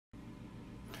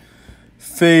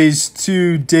Phase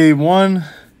 2, day 1.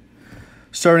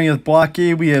 Starting with block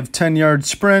A, we have 10-yard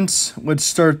sprints. Let's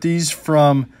start these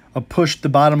from the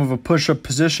bottom of a push-up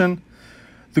position.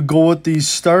 The goal with these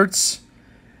starts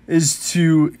is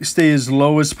to stay as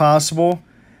low as possible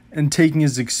and taking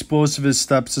as explosive as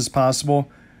steps as possible,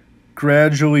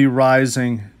 gradually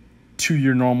rising to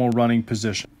your normal running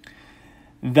position.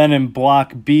 Then in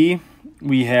block B,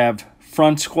 we have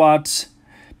front squats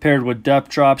paired with depth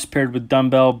drops, paired with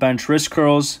dumbbell bench wrist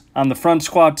curls. On the front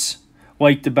squats,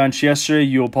 like the bench yesterday,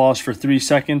 you will pause for 3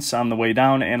 seconds on the way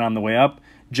down and on the way up,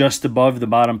 just above the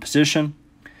bottom position.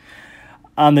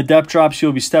 On the depth drops,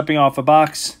 you'll be stepping off a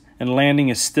box and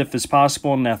landing as stiff as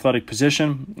possible in an athletic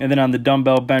position. And then on the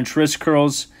dumbbell bench wrist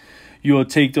curls, you will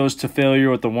take those to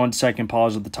failure with the 1 second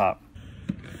pause at the top.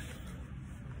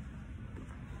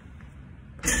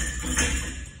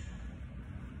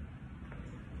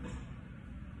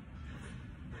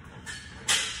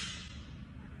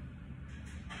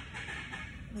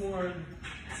 One,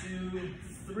 two,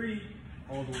 three,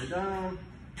 all the way down.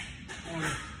 1,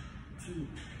 2,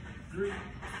 3.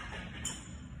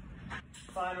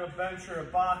 Find a bench or a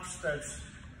box that's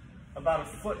about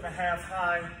 1.5 feet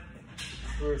high.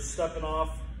 We're stepping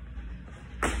off,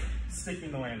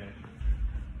 sticking the landing.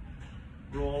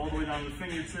 Roll all the way down the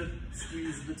fingertip,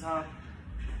 squeeze at the top,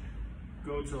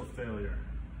 go till failure.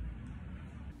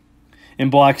 In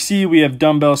block C, we have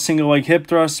dumbbell single leg hip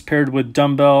thrusts paired with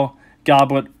dumbbell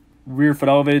goblet rear foot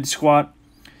elevated squat.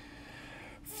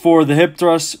 For the hip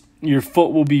thrust, your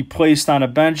foot will be placed on a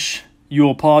bench. You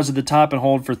will pause at the top and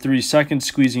hold for 3 seconds,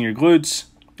 squeezing your glutes.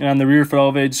 And on the rear foot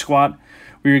elevated squat,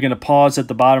 we are going to pause at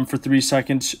the bottom for 3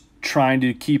 seconds, trying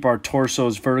to keep our torso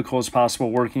as vertical as possible,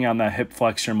 working on that hip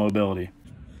flexor mobility.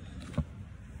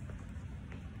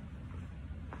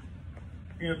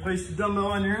 You're going to place the dumbbell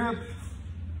on your hip,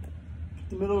 put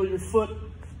the middle of your foot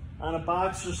on a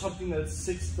box or something that's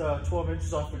 6 to 12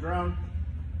 inches off the ground.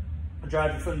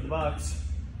 Drive your foot into the box.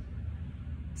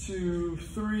 2,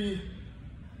 3.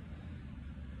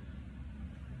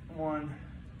 1,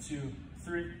 2,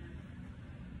 3.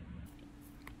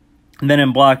 And then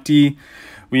in block D,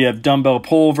 we have dumbbell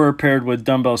pullover paired with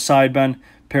dumbbell side bend,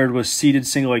 paired with seated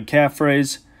single leg calf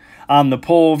raise. On the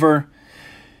pullover,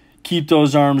 keep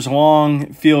those arms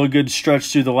long, feel a good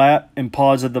stretch through the lat, and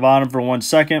pause at the bottom for 1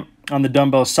 second. On the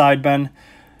dumbbell side bend,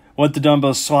 let the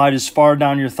dumbbell slide as far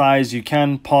down your thigh as you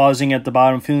can, pausing at the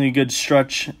bottom, feeling a good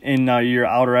stretch in your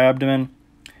outer abdomen.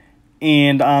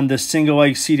 And on the single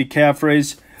leg seated calf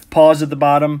raise, pause at the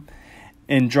bottom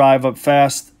and drive up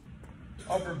fast.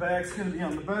 Upper back's going to be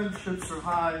on the bench, hips are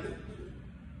high.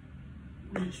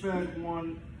 Reach back,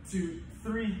 1, 2,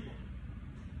 3.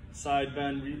 Side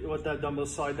bend, let that dumbbell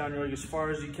slide down your leg as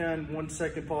far as you can. 1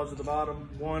 second pause at the bottom,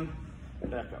 1,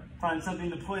 back up. Find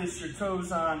something to place your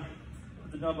toes on,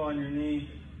 put the dumbbell on your knee.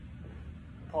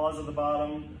 Pause at the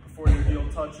bottom before your heel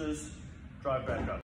touches, drive back up.